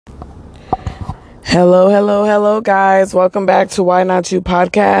Hello, hello, hello, guys. Welcome back to Why Not You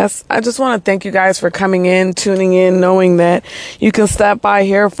podcast. I just want to thank you guys for coming in, tuning in, knowing that you can stop by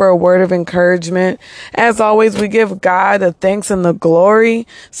here for a word of encouragement. As always, we give God the thanks and the glory.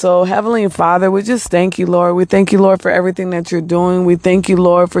 So, Heavenly Father, we just thank you, Lord. We thank you, Lord, for everything that you're doing. We thank you,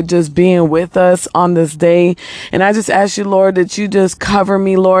 Lord, for just being with us on this day. And I just ask you, Lord, that you just cover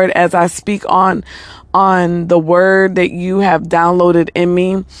me, Lord, as I speak on the word that you have downloaded in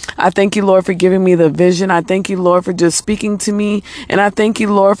me. I thank you, Lord, for giving me the vision. I thank you, Lord, for just speaking to me. And I thank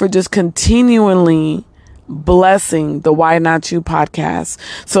you, Lord, for just continually blessing the Why Not You podcast.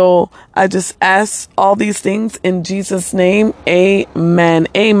 So I just ask all these things in Jesus' name. Amen.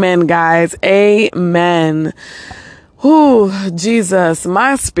 Amen, guys. Amen. Whew, Jesus,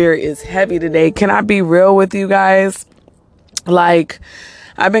 my spirit is heavy today. Can I be real with you guys?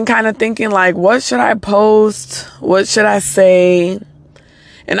 I've been kind of thinking what should I post? What should I say?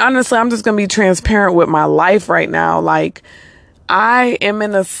 And honestly, I'm just going to be transparent with my life right now. I am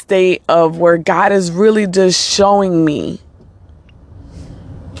in a state of where God is really just showing me.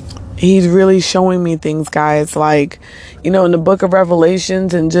 He's really showing me things, guys. In the book of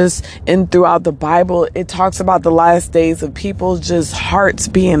Revelations and just throughout the Bible, it talks about the last days of people's just hearts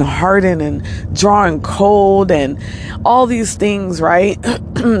being hardened and drawing cold and all these things, right?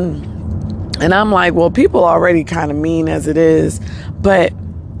 And I'm like, well, people are already kind of mean as it is. But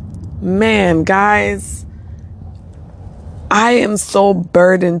man, guys, I am so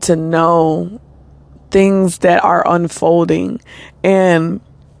burdened to know things that are unfolding. And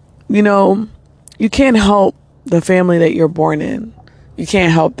you can't help the family that you're born in. You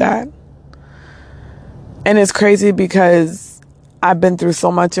can't help that. And it's crazy because I've been through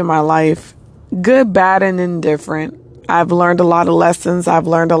so much in my life, good, bad, and indifferent. I've learned a lot of lessons. I've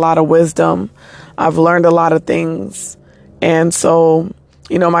learned a lot of wisdom. I've learned a lot of things. And so,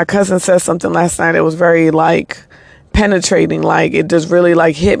 my cousin said something last night. It was very penetrating. It just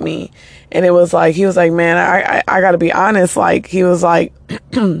really hit me. And it was he was like, man, I got to be honest. He was like,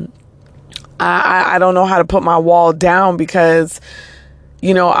 I don't know how to put my wall down because,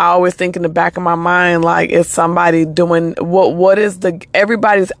 I always think in the back of my mind, is somebody doing what is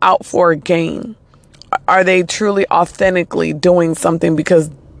everybody's out for a gain? Are they truly authentically doing something because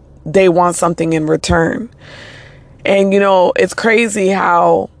they want something in return? And, it's crazy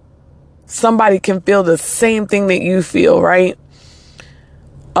how somebody can feel the same thing that you feel, right?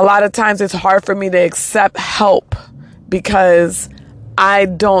 A lot of times it's hard for me to accept help because I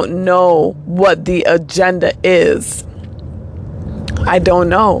don't know what the agenda is. I don't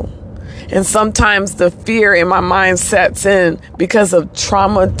know. And sometimes the fear in my mind sets in because of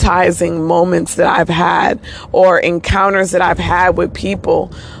traumatizing moments that I've had or encounters that I've had with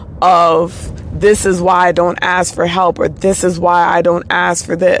people of this is why I don't ask for help or this is why I don't ask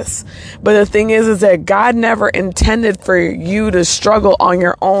for this. But the thing is that God never intended for you to struggle on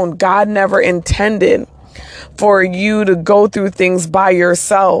your own. God never intended for you to go through things by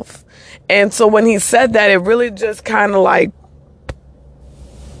yourself. And so when he said that, it really just kind of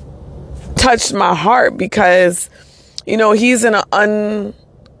touched my heart because, he's in a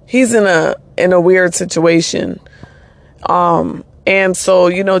weird situation. And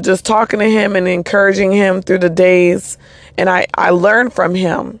so, just talking to him and encouraging him through the days, and I learned from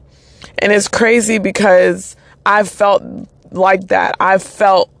him. And it's crazy because I felt like that. I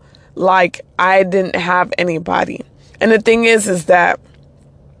felt like I didn't have anybody. And the thing is that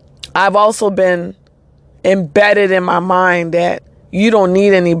I've also been embedded in my mind that you don't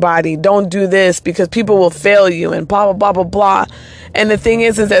need anybody. Don't do this because people will fail you and blah, blah, blah, blah, blah. And the thing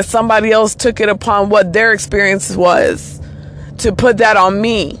is that somebody else took it upon what their experience was to put that on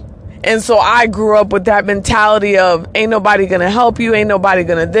me. And so I grew up with that mentality of ain't nobody going to help you. Ain't nobody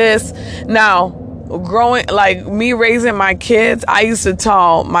going to this. Now, growing, me raising my kids, I used to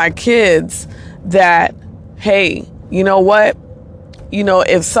tell my kids that, hey, you know what?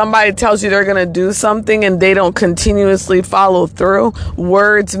 If somebody tells you they're going to do something and they don't continuously follow through,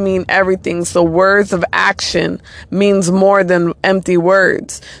 words mean everything. So words of action means more than empty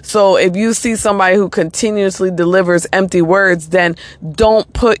words. So if you see somebody who continuously delivers empty words, then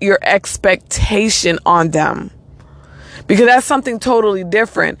don't put your expectation on them. Because that's something totally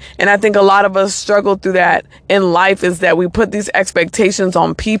different. And I think a lot of us struggle through that in life is that we put these expectations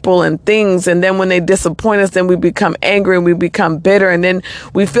on people and things. And then when they disappoint us, then we become angry and we become bitter. And then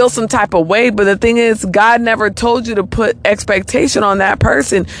we feel some type of way. But the thing is, God never told you to put expectation on that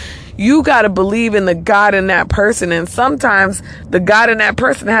person. You got to believe in the God in that person. And sometimes the God in that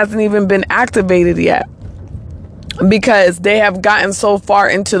person hasn't even been activated yet. Because they have gotten so far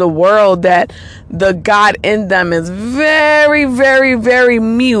into the world that the God in them is very, very, very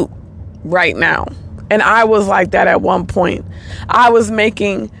mute right now. And I was like that at one point. I was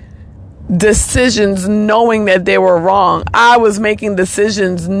making decisions knowing that they were wrong. I was making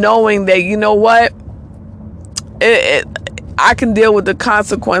decisions knowing that, you know what? I can deal with the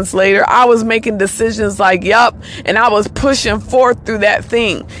consequence later. I was making decisions like, yup. And I was pushing forth through that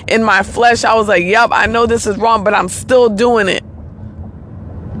thing. In my flesh, I was like, yup, I know this is wrong, but I'm still doing it.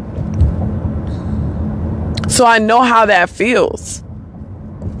 So I know how that feels.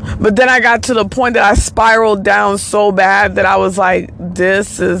 But then I got to the point that I spiraled down so bad that I was like,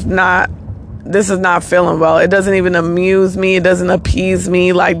 this is not feeling well. It doesn't even amuse me. It doesn't appease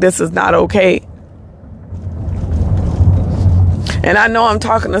me. Like, this is not okay. And I know I'm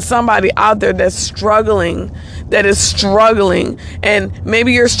talking to somebody out there that is struggling. And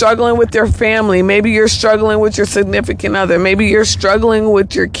maybe you're struggling with your family. Maybe you're struggling with your significant other. Maybe you're struggling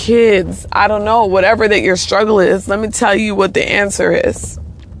with your kids. I don't know. Whatever that your struggle is, let me tell you what the answer is.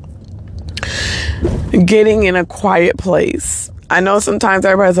 Getting in a quiet place. I know sometimes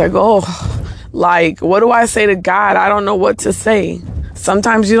everybody's like, oh, like, what do I say to God? I don't know what to say.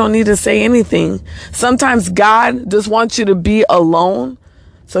 Sometimes you don't need to say anything. Sometimes God just wants you to be alone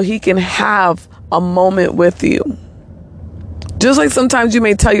so he can have a moment with you. Just like sometimes you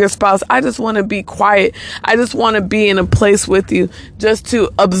may tell your spouse, I just want to be quiet. I just want to be in a place with you just to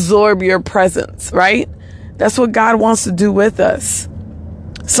absorb your presence, right? That's what God wants to do with us.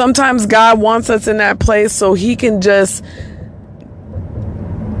 Sometimes God wants us in that place so he can just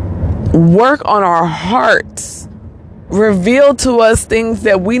work on our hearts, reveal to us things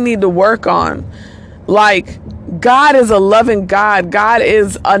that we need to work on. Like, God is a loving God. God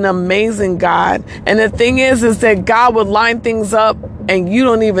is an amazing God. And the thing is that God would line things up and you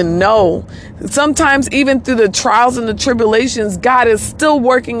don't even know. Sometimes even through the trials and the tribulations, God is still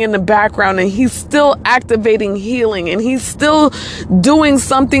working in the background and he's still activating healing and he's still doing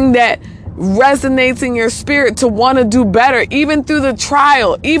something that resonates in your spirit to want to do better, even through the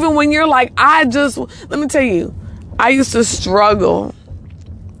trial, even when you're like, let me tell you, I used to struggle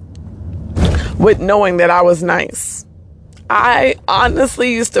with knowing that I was nice. I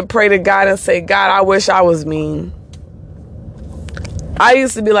honestly used to pray to God and say, God, I wish I was mean. I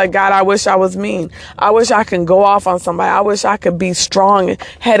used to be like, God, I wish I was mean. I wish I could go off on somebody. I wish I could be strong and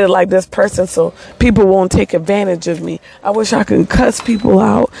headed like this person so people won't take advantage of me. I wish I could cuss people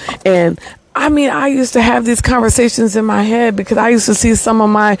out. And I mean, I used to have these conversations in my head because I used to see some of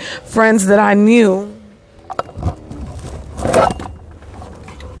my friends that I knew.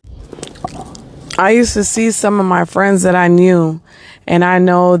 And I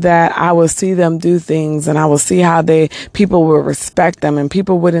know that I would see them do things and I would see how people would respect them and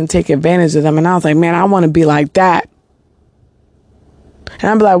people wouldn't take advantage of them. And I was like, man, I want to be like that. And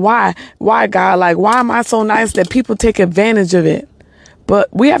I'd be like, why? Why, God? Like, why am I so nice that people take advantage of it?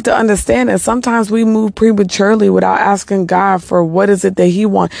 But we have to understand that sometimes we move prematurely without asking God for what is it that he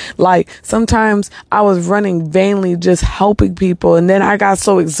wants. Like, sometimes I was running vainly just helping people. And then I got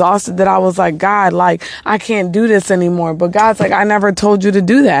so exhausted that I was like, God, like, I can't do this anymore. But God's like, I never told you to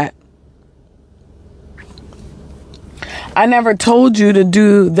do that. I never told you to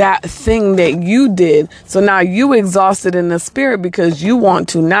do that thing that you did. So now you exhausted in the spirit because you want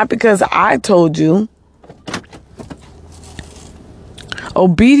to, not because I told you.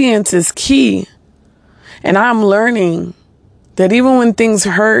 Obedience is key. And I'm learning that even when things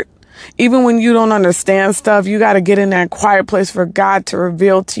hurt, even when you don't understand stuff, you got to get in that quiet place for God to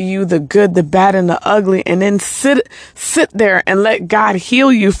reveal to you the good, the bad, and the ugly. And then sit there and let God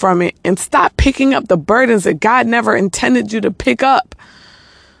heal you from it and stop picking up the burdens that God never intended you to pick up.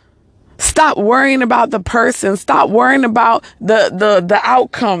 Stop worrying about the person. Stop worrying about the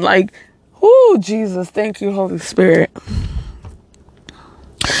outcome. Like, oh, Jesus, thank you, Holy Spirit.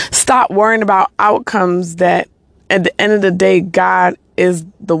 Stop worrying about outcomes that at the end of the day, God is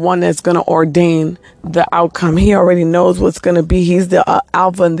the one that's going to ordain the outcome. He already knows what's going to be. He's the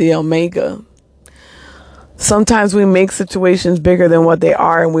Alpha and the Omega. Sometimes we make situations bigger than what they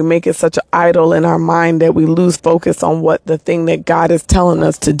are, and we make it such an idol in our mind that we lose focus on what the thing that God is telling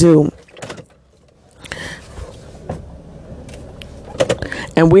us to do.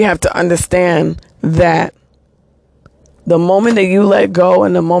 And we have to understand that the moment that you let go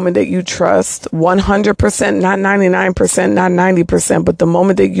and the moment that you trust 100%, not 99%, not 90%, but the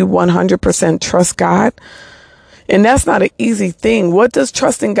moment that you 100% trust God, and that's not an easy thing. What does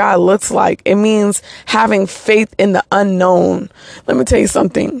trusting God looks like? It means having faith in the unknown. Let me tell you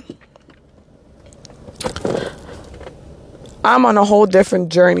something. I'm on a whole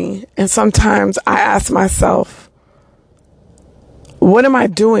different journey. And sometimes I ask myself, what am I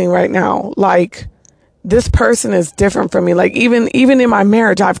doing right now? Like, this person is different from me. Like even in my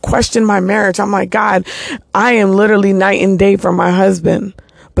marriage, I've questioned my marriage. I'm like, God, I am literally night and day from my husband.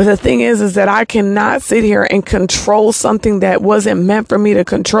 But the thing is that I cannot sit here and control something that wasn't meant for me to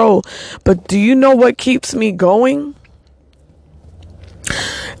control. But do you know what keeps me going?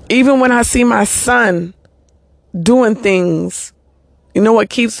 Even when I see my son doing things, you know what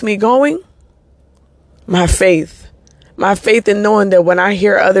keeps me going? My faith. My faith in knowing that when I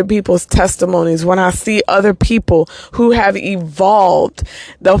hear other people's testimonies, when I see other people who have evolved,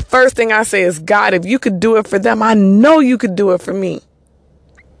 the first thing I say is, God, if you could do it for them, I know you could do it for me.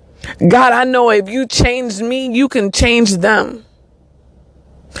 God, I know if you changed me, you can change them.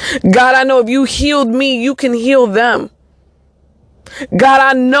 God, I know if you healed me, you can heal them. God,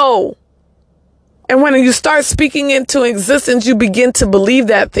 I know. And when you start speaking into existence, you begin to believe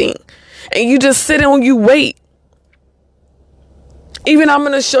that thing. And you just sit and you wait. Even I'm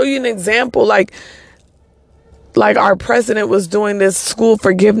going to show you an example. Like our president was doing this school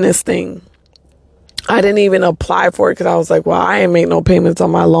forgiveness thing. I didn't even apply for it because I was like, well, I ain't make no payments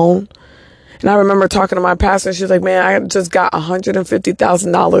on my loan. And I remember talking to my pastor. She was like, man, I just got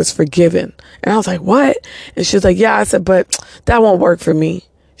 $150,000 forgiven. And I was like, what? And she was like, yeah. I said, but that won't work for me.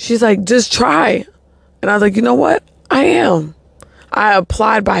 She's like, just try. And I was like, you know what? I am. I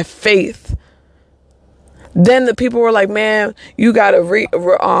applied by faith. Then the people were like, man, you got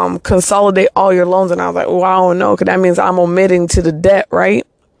to consolidate all your loans. And I was like, well, I don't know, because that means I'm omitting to the debt, right?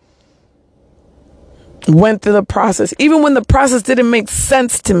 Went through the process. Even when the process didn't make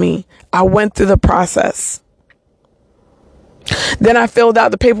sense to me, I went through the process. Then I filled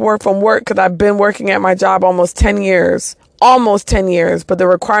out the paperwork from work because I've been working at my job almost 10 years. Almost 10 years. But the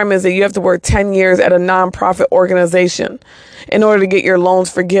requirement is that you have to work 10 years at a nonprofit organization in order to get your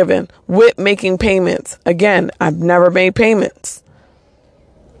loans forgiven with making payments. Again, I've never made payments.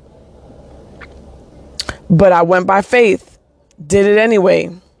 But I went by faith. Did it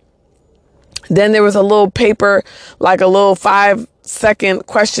anyway. Then there was a little paper, like a little 5-second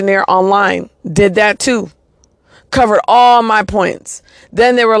questionnaire online. Did that too. Covered all my points.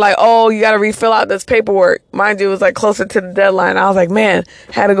 Then they were like, oh, you got to refill out this paperwork. Mind you, it was like closer to the deadline. I was like, man,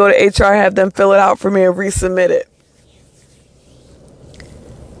 had to go to HR, have them fill it out for me and resubmit it.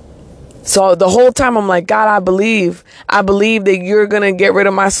 So the whole time I'm like, God, I believe that you're going to get rid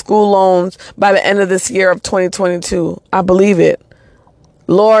of my school loans by the end of this year of 2022. I believe it.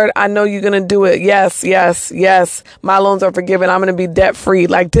 Lord, I know you're going to do it. Yes, yes, yes. My loans are forgiven. I'm going to be debt free.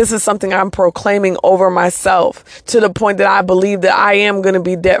 Like, this is something I'm proclaiming over myself to the point that I believe that I am going to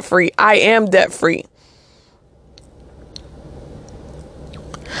be debt free. I am debt free.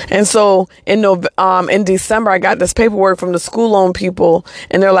 And so in December, I got this paperwork from the school loan people,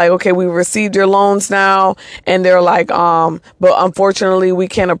 and they're like, okay, we received your loans now. And they're like, but unfortunately, we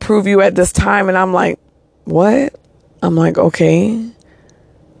can't approve you at this time. And I'm like, what? I'm like, okay.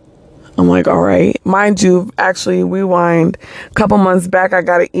 I'm like, all right. Mind you, actually, rewind a couple months back, I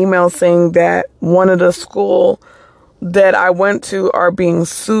got an email saying that one of the school that I went to are being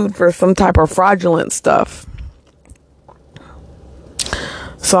sued for some type of fraudulent stuff.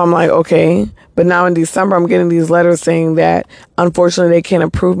 So I'm like, okay. But now in December, I'm getting these letters saying that unfortunately they can't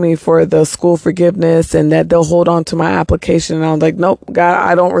approve me for the school forgiveness and that they'll hold on to my application. And I'm like, nope, God,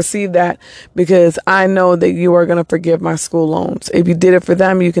 I don't receive that because I know that you are going to forgive my school loans. If you did it for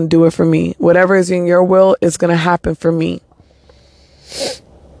them, you can do it for me. Whatever is in your will is going to happen for me.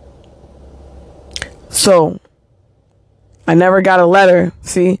 So I never got a letter.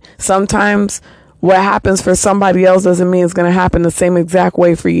 See, sometimes what happens for somebody else doesn't mean it's going to happen the same exact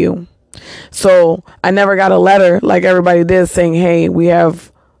way for you. So I never got a letter like everybody did saying, hey, we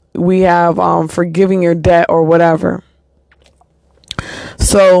have forgiving your debt or whatever.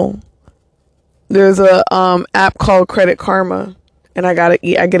 So there's a app called Credit Karma, and I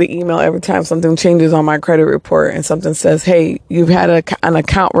get an email every time something changes on my credit report and something says, hey, you've had an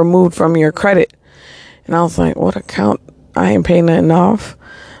account removed from your credit. And I was like, what account? I ain't paying nothing off.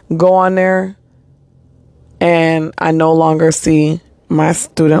 Go on there, and I no longer see my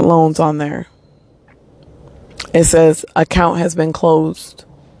student loans on there. It says account has been closed.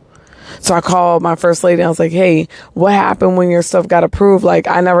 So I called my first lady. I was like, hey, what happened when your stuff got approved? Like,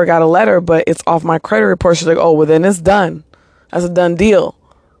 I never got a letter, but it's off my credit report. She's like, oh, well, then it's done. That's a done deal.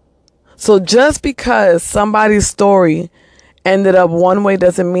 So just because somebody's story ended up one way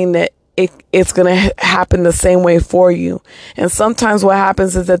doesn't mean that it's going to happen the same way for you. And sometimes what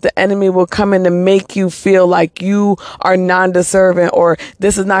happens is that the enemy will come in to make you feel like you are non-deserving or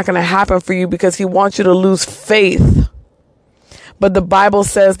this is not going to happen for you because he wants you to lose faith. But the Bible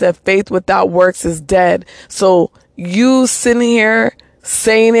says that faith without works is dead. So you sitting here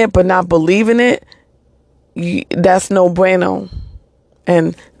saying it but not believing it that's no bueno.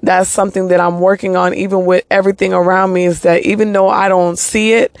 And that's something that I'm working on, even with everything around me, is that even though I don't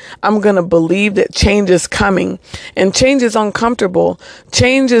see it, I'm going to believe that change is coming. And change is uncomfortable.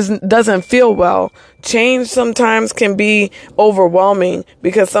 Doesn't feel well. Change sometimes can be overwhelming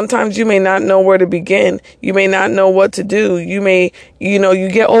because sometimes you may not know where to begin. You may not know what to do. You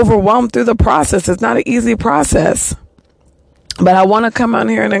get overwhelmed through the process. It's not an easy process. But I want to come on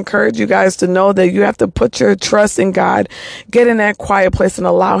here and encourage you guys to know that you have to put your trust in God, get in that quiet place and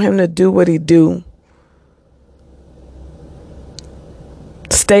allow him to do what he do.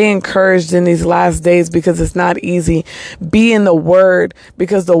 Stay encouraged in these last days because it's not easy. Be in the word,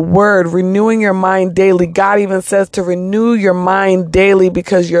 because the word, renewing your mind daily. God even says to renew your mind daily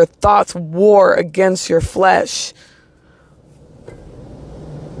because your thoughts war against your flesh.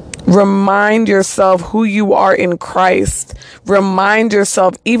 Remind yourself who you are in Christ. Remind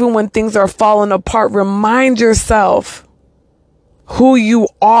yourself, even when things are falling apart, remind yourself who you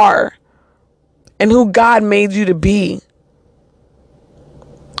are and who God made you to be.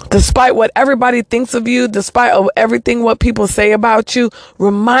 Despite what everybody thinks of you, despite of everything what people say about you,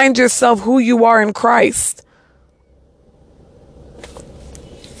 remind yourself who you are in Christ.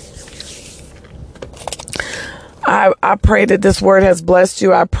 I pray that this word has blessed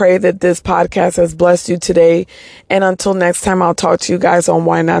you. I pray that this podcast has blessed you today. And until next time, I'll talk to you guys on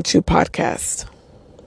Why Not You podcast.